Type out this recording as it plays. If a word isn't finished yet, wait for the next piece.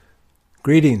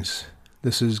Greetings.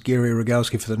 This is Gary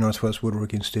Rogowski for the Northwest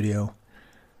Woodworking Studio.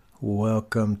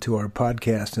 Welcome to our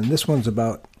podcast, and this one's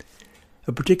about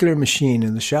a particular machine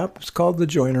in the shop. It's called the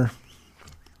joiner.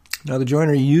 Now, the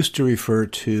joiner used to refer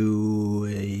to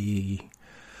a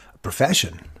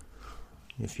profession.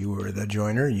 If you were the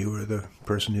joiner, you were the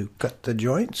person who cut the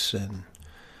joints and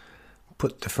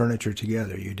put the furniture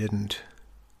together. You didn't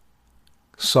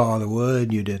saw the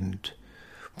wood, you didn't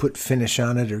put finish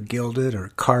on it or gild it or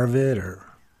carve it or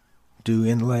do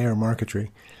inlay or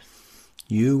marquetry.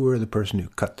 You were the person who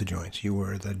cut the joints. You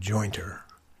were the jointer.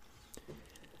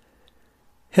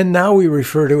 And now we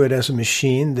refer to it as a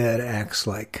machine that acts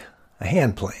like a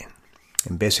hand plane.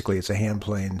 And basically it's a hand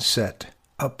plane set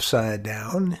upside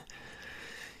down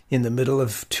in the middle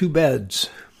of two beds.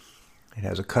 It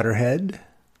has a cutter head,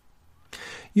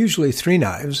 usually 3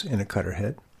 knives in a cutter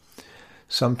head.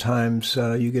 Sometimes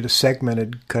you get a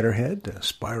segmented cutter head, a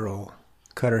spiral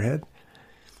cutter head,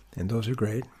 and those are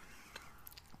great.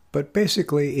 But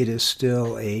basically it is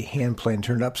still a hand plane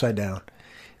turned upside down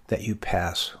that you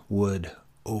pass wood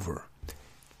over.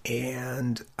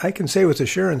 And I can say with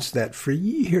assurance that for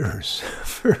years,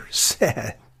 for a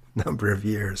sad number of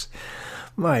years,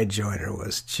 my joiner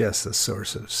was just a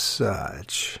source of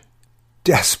such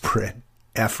desperate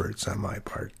efforts on my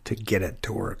part to get it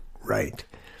to work right.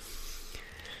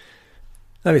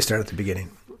 Let me start at the beginning.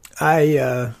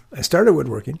 I started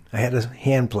woodworking. I had a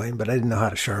hand plane, but I didn't know how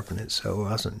to sharpen it, so it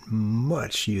wasn't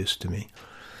much use to me.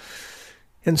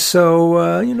 And so,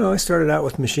 I started out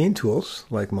with machine tools,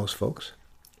 like most folks,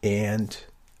 and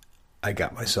I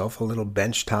got myself a little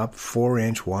benchtop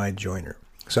 4-inch wide joiner.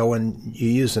 So when you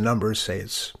use the numbers, say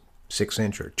it's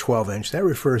 6-inch or 12-inch, that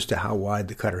refers to how wide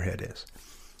the cutter head is.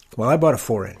 Well, I bought a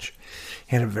 4-inch.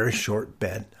 It had a very short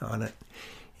bed on it.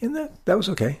 And that was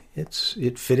okay.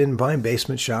 It fit in my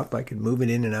basement shop. I could move it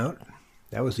in and out.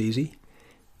 That was easy.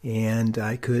 And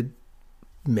I could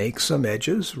make some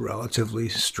edges relatively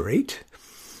straight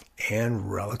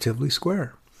and relatively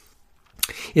square.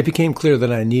 It became clear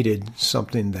that I needed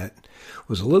something that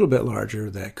was a little bit larger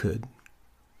that could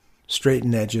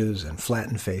straighten edges and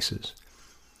flatten faces.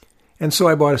 And so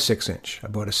I bought a 6-inch. I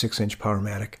bought a 6-inch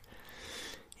Powermatic.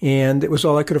 And it was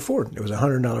all I could afford. It was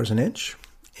 $100 an inch.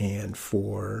 And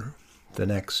for the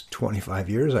next 25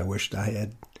 years, I wished I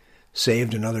had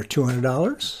saved another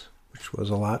 $200, which was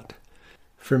a lot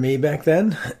for me back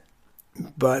then.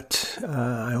 But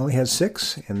I only had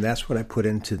 6, and that's what I put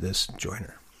into this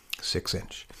joiner,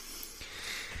 6-inch.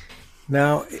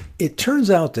 Now, it turns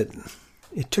out that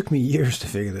it took me years to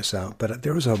figure this out, but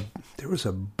there was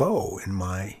a bow in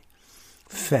my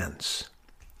fence,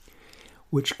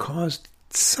 which caused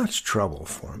such trouble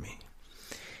for me.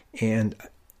 And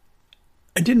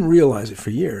I didn't realize it for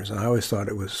years. I always thought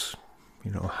it was,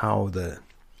 how the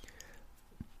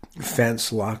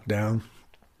fence locked down.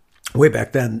 Way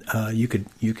back then, you could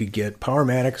get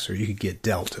Powermatics or you could get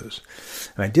Deltas.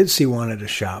 And I did see one at a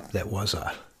shop that was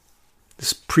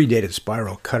this predated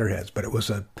spiral cutter heads, but it was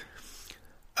a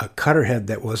cutter head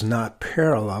that was not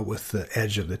parallel with the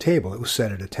edge of the table. It was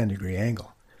set at a 10-degree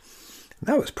angle. And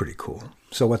that was pretty cool.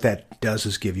 So what that does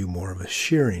is give you more of a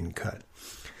shearing cut.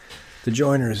 The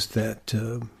joiners that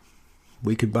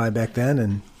we could buy back then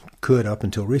and could up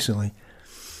until recently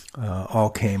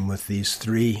all came with these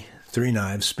three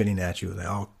knives spinning at you. They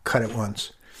all cut at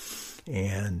once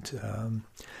and,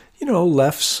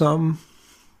 left some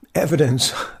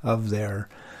evidence of their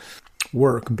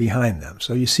work behind them.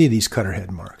 So you see these cutter head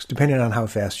marks. Depending on how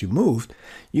fast you moved,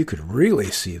 you could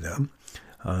really see them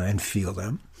and feel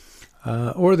them,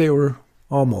 or they were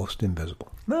almost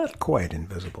invisible. Not quite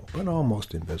invisible, but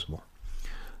almost invisible.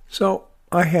 So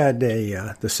I had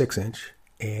the 6-inch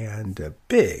and a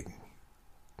big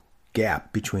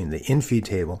gap between the infeed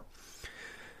table,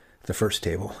 the first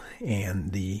table,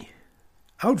 and the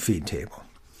outfeed table.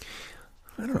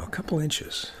 I don't know, a couple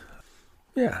inches.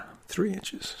 Yeah, 3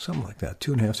 inches, something like that,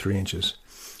 2.5, 3 inches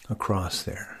across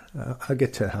there. I'll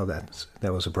get to how that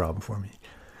was a problem for me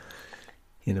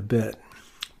in a bit.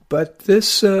 But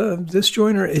this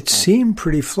joiner, it seemed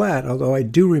pretty flat, although I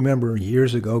do remember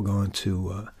years ago going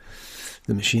to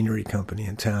the machinery company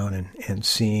in town and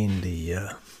seeing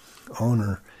the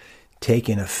owner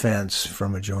taking a fence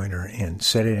from a joiner and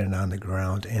setting it on the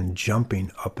ground and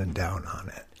jumping up and down on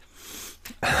it.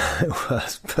 It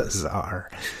was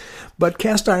bizarre. But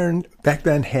cast iron back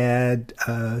then had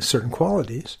certain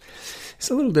qualities. It's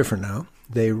a little different now.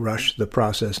 They rush the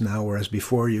process now, whereas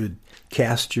before you'd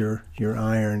cast your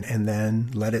iron and then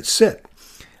let it sit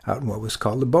out in what was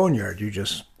called the boneyard. You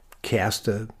just cast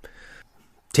a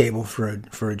table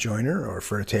for a joiner or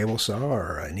for a table saw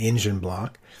or an engine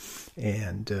block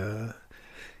and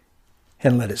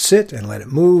and let it sit and let it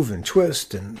move and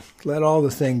twist and let all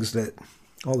the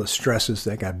stresses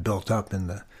that got built up in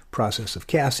the process of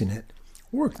casting it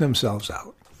work themselves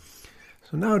out.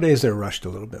 So nowadays they're rushed a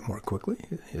little bit more quickly.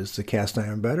 Is the cast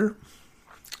iron better?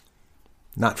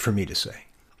 Not for me to say.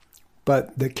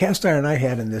 But the cast iron I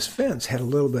had in this fence had a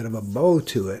little bit of a bow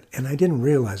to it, and I didn't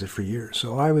realize it for years.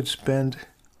 So I would spend,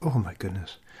 oh my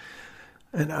goodness,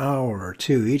 an hour or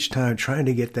two each time trying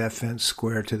to get that fence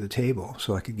square to the table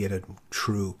so I could get a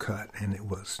true cut. And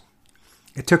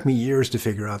it took me years to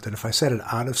figure out that if I set it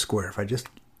out of square, if I just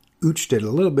ooched it a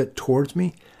little bit towards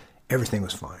me, everything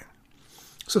was fine.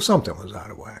 So something was out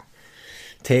of whack.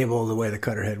 Table, the way the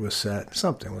cutter head was set,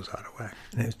 something was out of whack.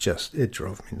 And it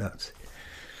drove me nuts.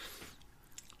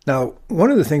 Now,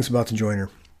 one of the things about the joiner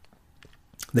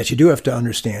that you do have to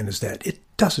understand is that it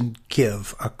doesn't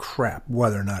give a crap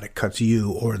whether or not it cuts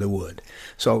you or the wood.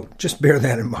 So just bear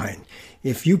that in mind.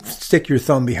 If you stick your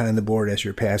thumb behind the board as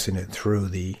you're passing it through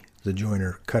the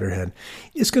joiner cutter head,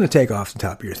 it's going to take off the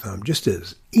top of your thumb just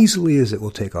as easily as it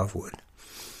will take off wood.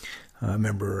 I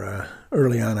remember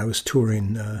early on I was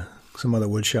touring some other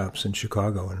wood shops in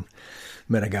Chicago and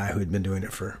met a guy who had been doing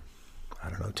it for,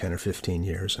 10 or 15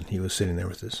 years, and he was sitting there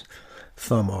with his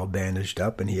thumb all bandaged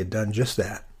up, and he had done just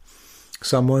that.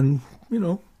 Someone,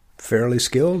 fairly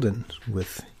skilled and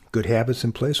with good habits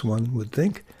in place, one would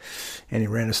think, and he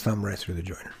ran his thumb right through the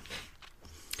joiner.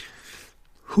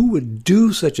 Who would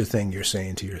do such a thing, you're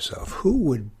saying to yourself? Who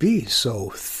would be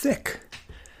so thick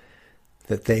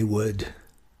that they would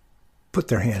put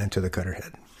their hand into the cutter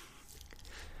head?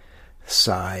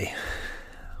 Sigh.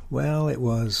 Well, it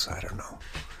was,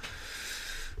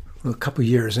 a couple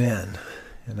years in,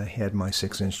 and I had my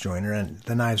 6-inch joiner, and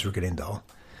the knives were getting dull,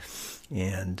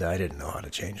 and I didn't know how to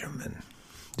change them and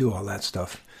do all that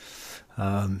stuff.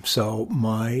 So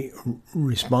my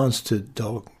response to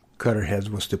dull cutter heads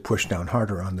was to push down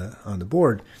harder on the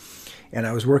board, and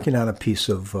I was working on a piece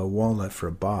of walnut for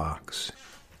a box,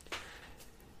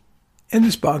 and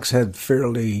this box had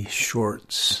fairly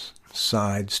short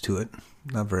sides to it,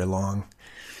 not very long,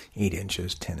 8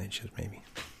 inches, 10 inches maybe,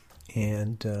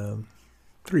 and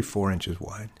 3-4 inches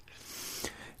wide.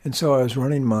 And so I was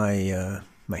running my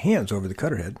hands over the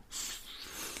cutter head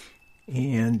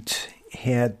and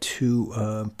had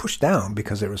to push down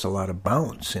because there was a lot of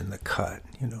bounce in the cut,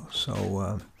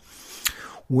 So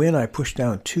when I pushed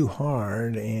down too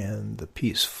hard and the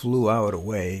piece flew out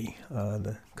away,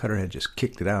 the cutter head just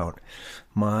kicked it out.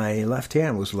 My left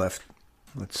hand was left,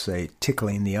 let's say,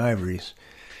 tickling the ivories.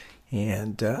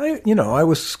 And, I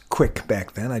was quick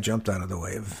back then. I jumped out of the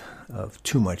way of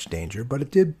too much danger, but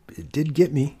it did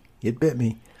get me. It bit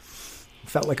me. It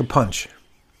felt like a punch.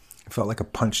 It felt like a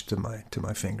punch to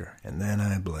my finger. And then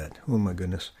I bled. Oh, my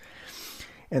goodness.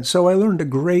 And so I learned a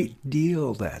great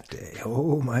deal that day.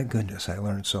 Oh, my goodness, I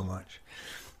learned so much.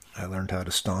 I learned how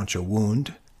to staunch a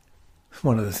wound.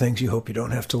 One of the things you hope you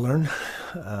don't have to learn.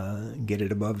 Get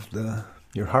it above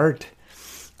your heart.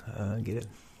 Get a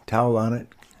towel on it.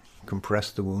 Compress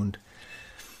the wound,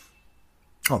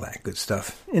 all that good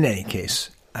stuff. In any case,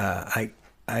 I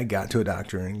got to a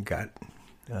doctor and got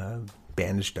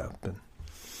bandaged up, and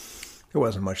there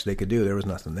wasn't much they could do. There was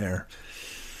nothing there.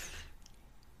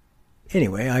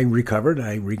 Anyway, I recovered.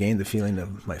 I regained the feeling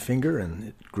of my finger, and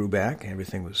it grew back.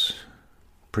 Everything was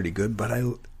pretty good, but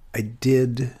I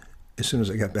did, as soon as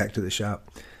I got back to the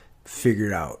shop,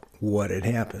 figure out what had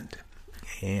happened.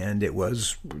 And it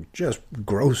was just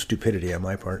gross stupidity on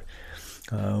my part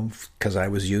because I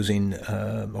was using,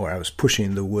 I was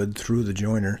pushing the wood through the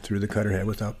joiner, through the cutter head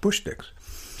without push sticks.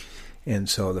 And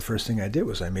so the first thing I did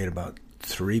was I made about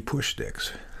 3 push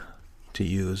sticks to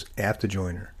use at the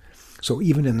joiner. So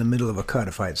even in the middle of a cut,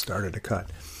 if I had started a cut,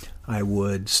 I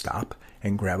would stop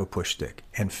and grab a push stick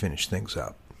and finish things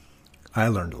up. I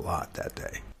learned a lot that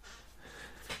day.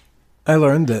 I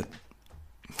learned that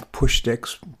push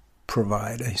sticks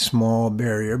provide a small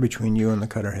barrier between you and the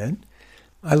cutter head.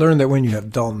 I learned that when you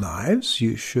have dull knives,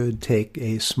 you should take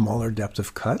a smaller depth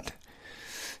of cut.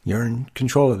 You're in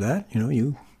control of that.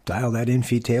 You dial that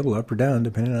in-feed table up or down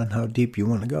depending on how deep you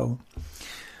want to go.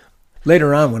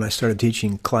 Later on, when I started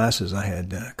teaching classes, I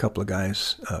had a couple of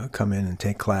guys come in and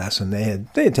take class, and they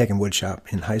had taken woodshop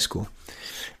in high school,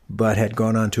 but had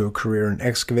gone on to a career in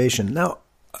excavation. Now,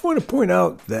 I want to point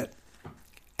out that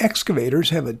excavators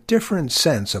have a different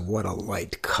sense of what a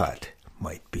light cut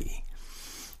might be.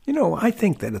 I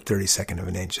think that a 32nd of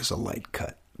an inch is a light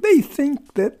cut. They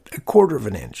think that a 1/4 of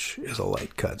an inch is a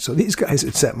light cut. So these guys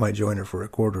had set my joiner for a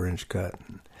 1/4 inch cut.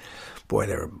 And boy,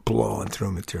 they were blowing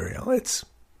through material. It's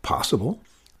possible,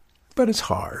 but it's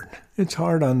hard. It's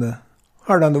hard on the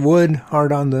wood,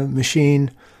 hard on the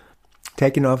machine.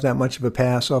 taking off that much of a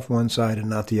pass off one side and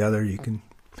not the other, you can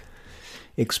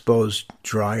expose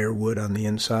drier wood on the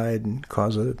inside and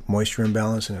cause a moisture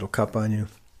imbalance, and it'll cup on you.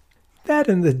 That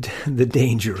and the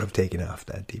danger of taking off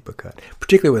that deep a cut,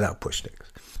 particularly without push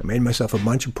sticks. I made myself a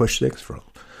bunch of push sticks for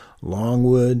long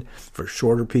wood, for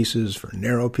shorter pieces, for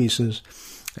narrow pieces,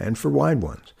 and for wide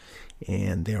ones.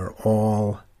 And they are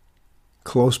all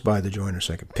close by the joiner,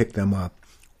 so I could pick them up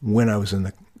when I was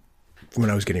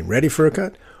getting ready for a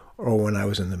cut or when I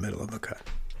was in the middle of a cut.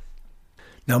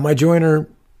 Now, my joiner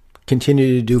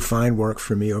continued to do fine work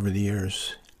for me over the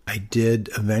years. I did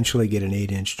eventually get an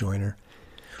 8-inch joiner,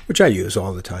 which I use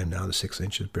all the time now. The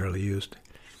 6-inch is barely used.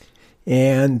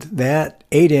 And that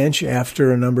 8-inch,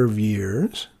 after a number of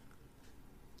years,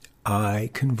 I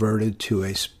converted to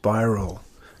a spiral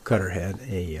cutter head,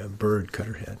 a bird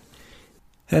cutter head.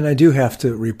 And I do have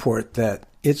to report that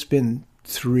it's been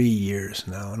 3 years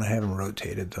now, and I haven't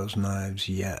rotated those knives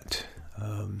yet.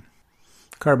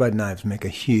 Carbide knives make a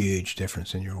huge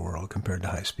difference in your world compared to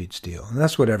high-speed steel. And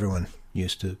that's what everyone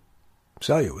used to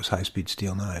sell you, was high-speed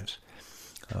steel knives.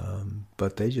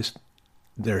 But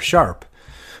they're sharp,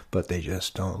 but they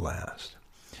just don't last.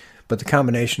 But the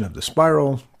combination of the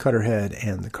spiral cutter head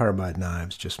and the carbide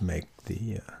knives just make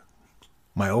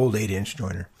my old 8-inch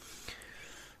joiner,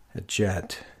 a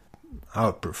Jet,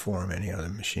 outperform any other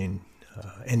machine,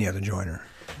 any other joiner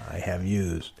I have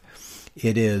used.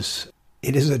 It is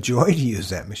a joy to use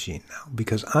that machine now,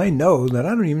 because I know that I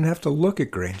don't even have to look at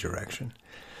grain direction.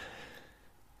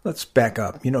 Let's back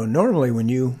up. Normally when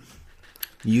you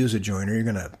use a joiner, you're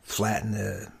going to flatten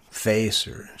the face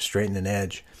or straighten an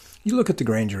edge. You look at the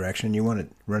grain direction, you want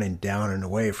it running down and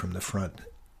away from the front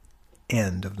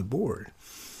end of the board.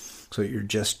 So you're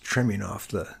just trimming off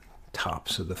the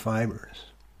tops of the fibers.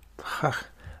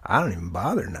 I don't even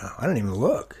bother now. I don't even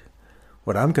look.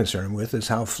 What I'm concerned with is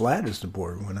how flat is the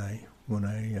board when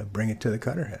I bring it to the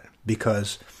cutter head.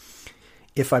 Because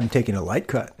if I'm taking a light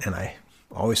cut, and I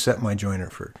always set my joiner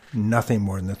for nothing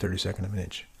more than the 32nd of an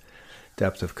inch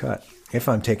depth of cut. If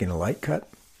I'm taking a light cut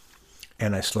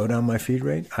and I slow down my feed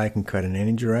rate, I can cut in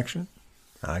any direction.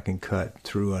 I can cut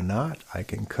through a knot. I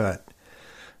can cut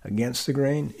against the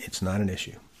grain. It's not an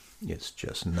issue. It's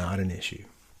just not an issue.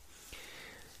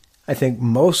 I think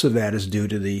most of that is due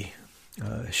to the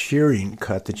shearing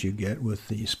cut that you get with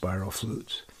the spiral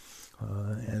flutes.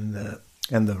 And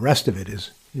the rest of it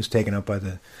is taken up by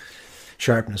the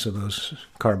sharpness of those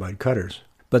carbide cutters.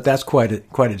 But that's quite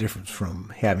a difference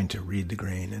from having to read the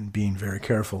grain and being very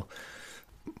careful,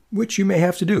 which you may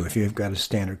have to do if you've got a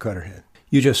standard cutter head.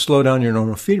 You just slow down your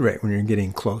normal feed rate when you're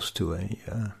getting close to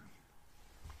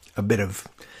a bit of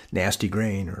nasty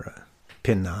grain or a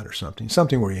pin knot or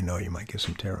something where you might get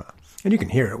some tear off. And you can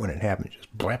hear it when it happens,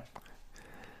 just blep.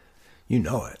 You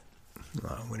know it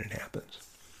when it happens.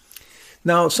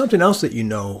 Now, something else that you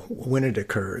know when it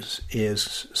occurs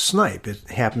is snipe. It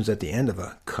happens at the end of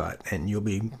a cut, and you'll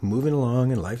be moving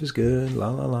along, and life is good, la,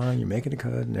 la, la, you're making a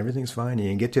cut, and everything's fine, and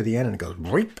you get to the end, and it goes,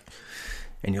 bleep,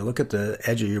 and you look at the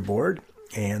edge of your board,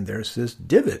 and there's this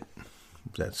divot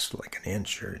that's like 1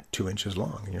 inch or 2 inches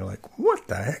long, and you're like, what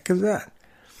the heck is that?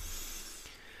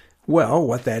 Well,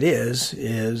 what that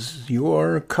is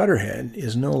your cutter head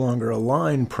is no longer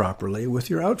aligned properly with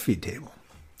your outfeed table.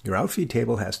 Your outfeed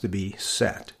table has to be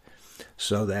set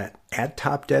so that at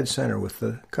top dead center with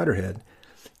the cutter head,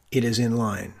 it is in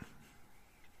line.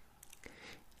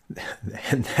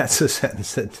 And that's a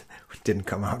sentence that didn't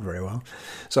come out very well.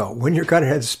 So when your cutter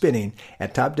head's spinning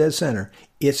at top dead center,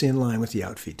 it's in line with the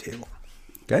outfeed table.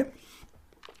 Okay?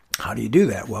 How do you do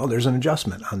that? Well, there's an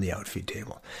adjustment on the outfeed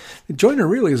table. The joiner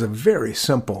really is a very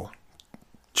simple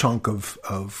chunk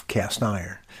of cast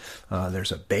iron.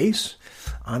 There's a base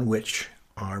on which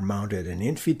are mounted an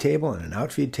infeed table and an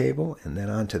outfeed table, and then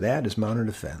onto that is mounted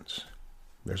a fence.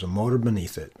 There's a motor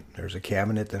beneath it. There's a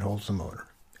cabinet that holds the motor.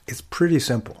 It's pretty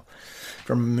simple.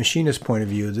 From a machinist's point of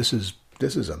view, this is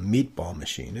a meatball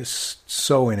machine. It's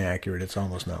so inaccurate, it's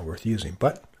almost not worth using.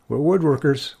 But we're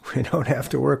woodworkers. We don't have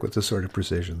to work with the sort of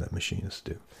precision that machinists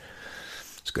do.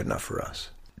 It's good enough for us.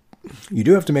 You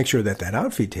do have to make sure that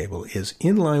outfeed table is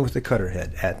in line with the cutter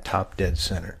head at top dead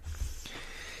center.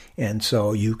 And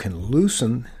so you can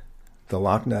loosen the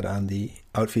lock nut on the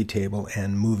outfeed table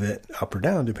and move it up or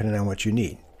down depending on what you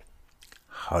need.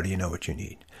 How do you know what you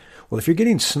need? Well, if you're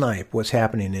getting snipe, what's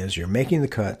happening is you're making the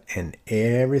cut and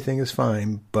everything is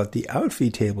fine, but the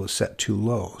outfeed table is set too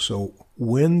low. So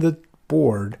when the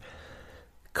board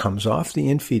comes off the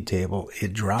infeed table,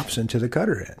 it drops into the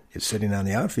cutter head. It's sitting on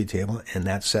the outfeed table, and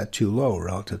that's set too low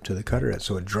relative to the cutter head.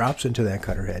 So it drops into that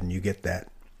cutter head, and you get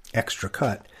that extra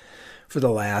cut for the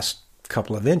last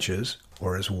couple of inches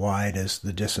or as wide as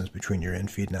the distance between your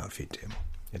in-feed and out-feed table.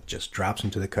 It just drops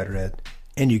into the cutter head,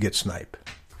 and you get snipe.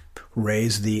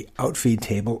 Raise the out-feed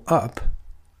table up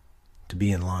to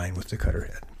be in line with the cutter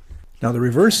head. Now, the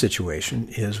reverse situation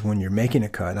is when you're making a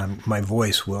cut, my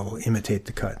voice will imitate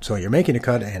the cut. So you're making a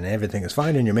cut, and everything is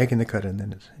fine, and you're making the cut, and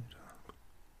then it's...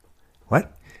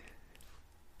 What?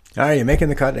 All right, you're making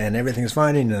the cut, and everything is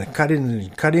fine, and you're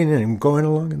cutting, and going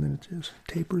along, and then it just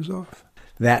tapers off.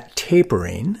 That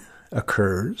tapering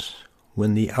occurs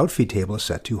when the outfeed table is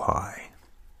set too high.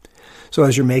 So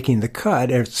as you're making the cut,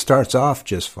 it starts off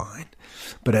just fine.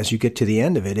 But as you get to the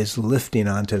end of it, it's lifting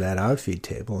onto that outfeed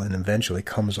table and eventually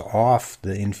comes off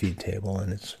the infeed table,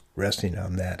 and it's resting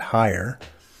on that higher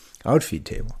outfeed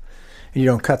table. And you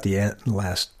don't cut the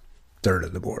last third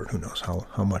of the board. Who knows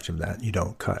how much of that you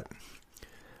don't cut.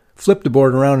 Flip the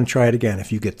board around and try it again.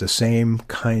 If you get the same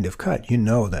kind of cut, you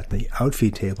know that the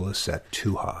outfeed table is set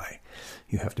too high.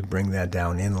 You have to bring that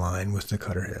down in line with the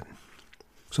cutter head.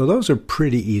 So those are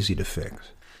pretty easy to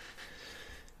fix.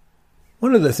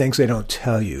 One of the things they don't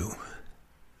tell you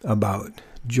about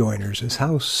joiners is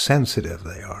how sensitive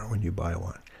they are when you buy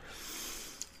one.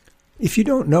 If you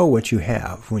don't know what you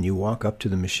have when you walk up to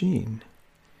the machine,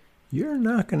 you're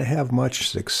not going to have much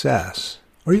success,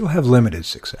 or you'll have limited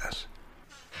success.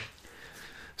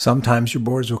 Sometimes your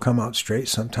boards will come out straight.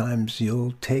 Sometimes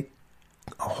you'll take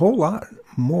a whole lot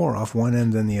more off one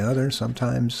end than the other.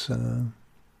 Sometimes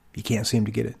you can't seem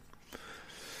to get it.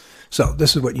 So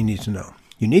this is what you need to know.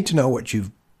 You need to know what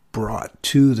you've brought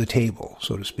to the table,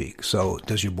 so to speak. So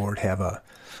does your board have a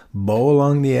bow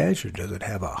along the edge, or does it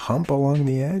have a hump along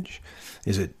the edge?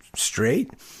 Is it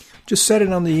straight? Just set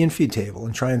it on the infeed table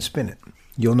and try and spin it.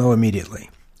 You'll know immediately.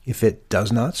 If it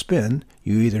does not spin,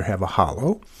 you either have a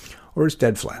hollow or it's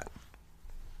dead flat.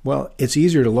 Well, it's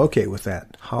easier to locate with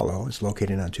that hollow. It's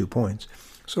located on 2 points.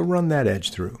 So run that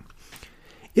edge through.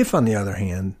 If, on the other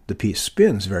hand, the piece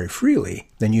spins very freely,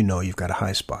 then you know you've got a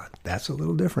high spot. That's a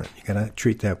little different. You got to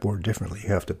treat that board differently. You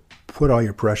have to put all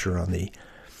your pressure on the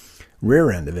rear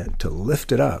end of it to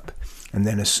lift it up, and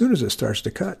then as soon as it starts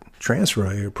to cut, transfer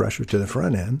all your pressure to the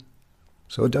front end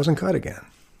so it doesn't cut again.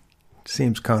 It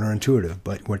seems counterintuitive,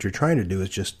 but what you're trying to do is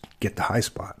just get the high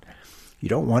spot. You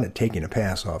don't want it taking a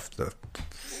pass off the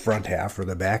front half or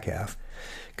the back half,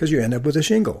 because you end up with a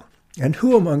shingle. And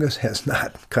who among us has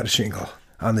not cut a shingle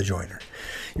on the joiner?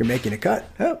 You're making a cut.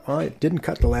 Oh, well, I didn't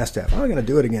cut the last half. I'm going to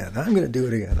do it again. I'm going to do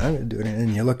it again. I'm going to do it again.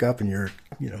 And you look up and you're,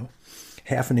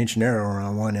 half an inch narrower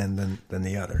on one end than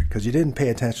the other because you didn't pay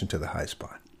attention to the high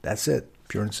spot. That's it.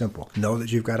 Pure and simple. Know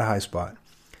that you've got a high spot.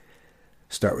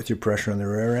 Start with your pressure on the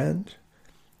rear end.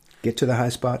 Get to the high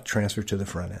spot. Transfer to the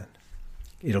front end.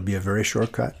 It'll be a very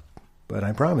short cut, but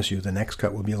I promise you the next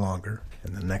cut will be longer,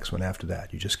 and the next one after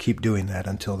that. You just keep doing that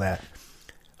until that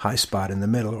high spot in the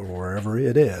middle, or wherever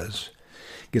it is,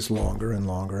 gets longer and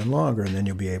longer and longer, and then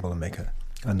you'll be able to make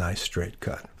a nice straight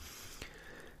cut.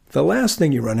 The last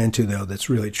thing you run into, though, that's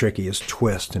really tricky is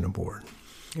twist in a board.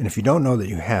 And if you don't know that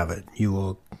you have it, you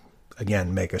will,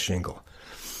 again, make a shingle.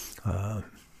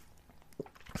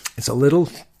 It's a little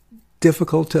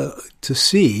difficult to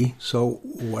see, so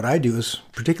what I do is,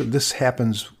 particularly this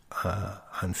happens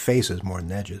on faces more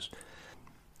than edges,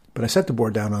 but I set the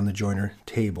board down on the joiner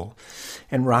table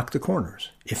and rock the corners.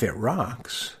 If it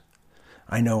rocks,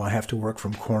 I know I have to work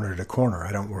from corner to corner.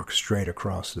 I don't work straight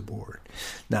across the board.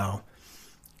 Now,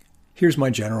 here's my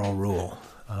general rule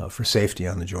for safety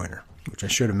on the joiner, which I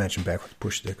should have mentioned back with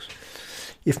push sticks.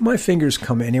 If my fingers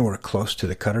come anywhere close to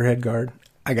the cutter head guard,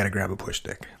 I got to grab a push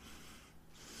stick.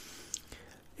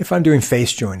 If I'm doing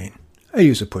face joining, I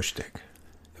use a push stick.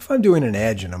 If I'm doing an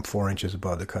edge and I'm 4 inches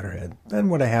above the cutter head, then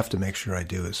what I have to make sure I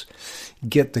do is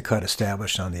get the cut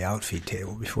established on the outfeed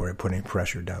table before I put any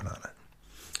pressure down on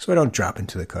it, so I don't drop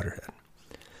into the cutter head.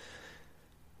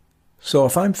 So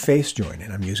if I'm face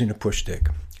joining, I'm using a push stick,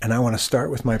 and I want to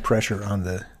start with my pressure on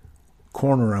the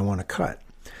corner I want to cut.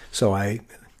 So I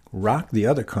rock the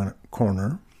other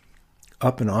corner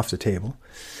up and off the table,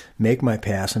 make my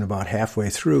pass, and about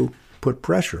halfway through, put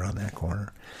pressure on that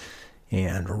corner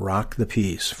and rock the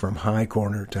piece from high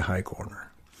corner to high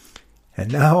corner.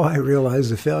 And now I realize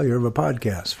the failure of a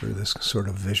podcast for this sort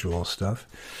of visual stuff.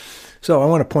 So I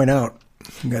want to point out,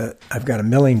 I've got a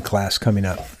milling class coming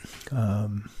up, a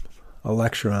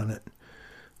lecture on it.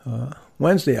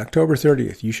 Wednesday, October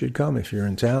 30th. You should come if you're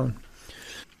in town.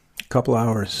 A couple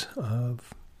hours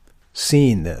of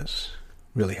seeing this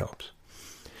really helps.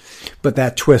 But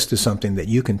that twist is something that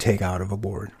you can take out of a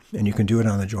board, and you can do it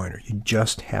on the joiner. You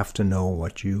just have to know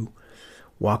what you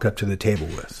walk up to the table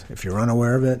with. If you're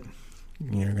unaware of it,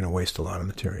 you're going to waste a lot of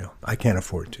material. I can't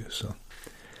afford to, so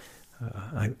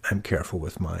I'm careful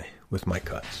with my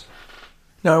cuts.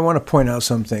 Now I want to point out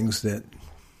some things that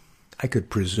I could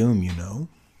presume you know.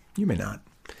 You may not.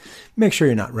 Make sure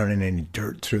you're not running any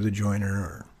dirt through the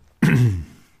joiner or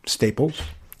staples,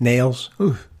 nails.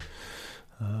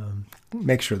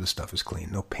 Make sure the stuff is clean,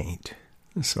 no paint.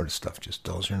 This sort of stuff just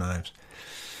dulls your knives.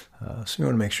 So you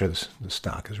want to make sure the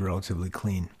stock is relatively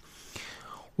clean.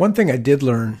 One thing I did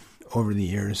learn over the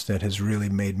years that has really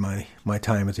made my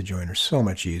time at the joiner so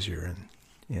much easier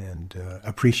and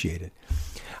appreciated.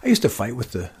 I used to fight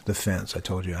with the fence. I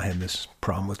told you I had this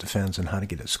problem with the fence and how to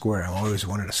get it square. I always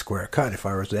wanted a square cut if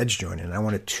I was edge joining, and I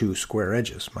wanted 2 square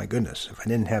edges. My goodness, if I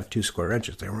didn't have 2 square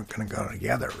edges, they weren't going to go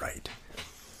together right.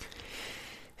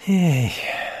 Hey.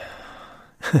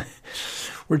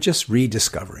 We're just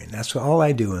rediscovering. That's all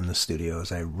I do in the studio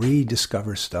is I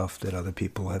rediscover stuff that other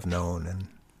people have known and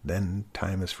then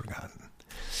time is forgotten.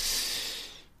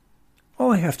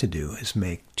 All I have to do is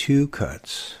make 2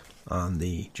 cuts on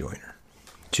the joiner.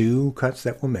 2 cuts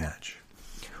that will match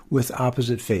with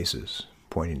opposite faces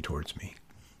pointing towards me.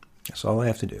 That's all I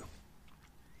have to do.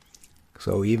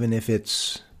 So even if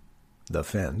it's the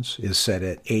fence is set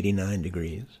at 89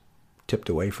 degrees, tipped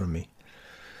away from me,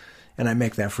 and I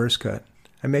make that first cut,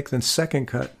 I make the second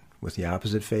cut with the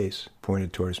opposite face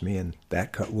pointed towards me, and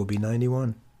that cut will be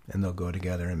 91, and they'll go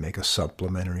together and make a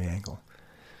supplementary angle.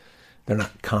 They're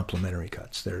not complementary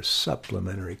cuts, they're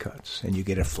supplementary cuts, and you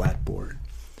get a flat board.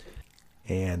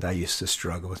 And I used to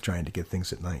struggle with trying to get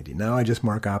things at 90. Now I just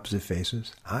mark opposite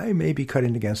faces. I may be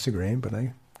cutting against the grain, but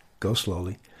I go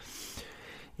slowly.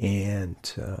 And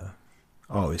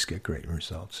always get great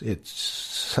results. It's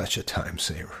such a time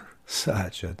saver.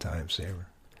 Such a time saver.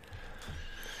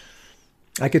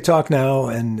 I could talk now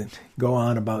and go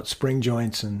on about spring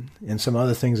joints and some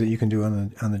other things that you can do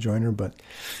on the joiner, but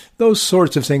those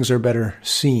sorts of things are better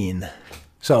seen.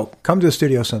 So come to the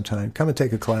studio sometime. Come and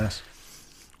take a class.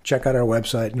 Check out our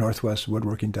website,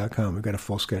 northwestwoodworking.com. We've got a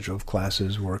full schedule of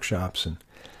classes, workshops, and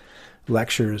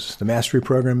lectures. The mastery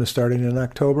program is starting in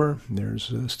October.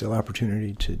 There's still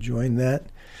opportunity to join that.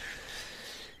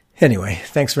 Anyway,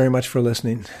 thanks very much for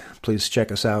listening. Please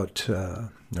check us out,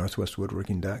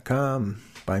 northwestwoodworking.com.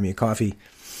 Buy me a coffee,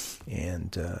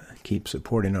 and keep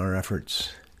supporting our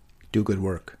efforts. Do good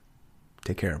work.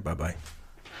 Take care. Bye-bye.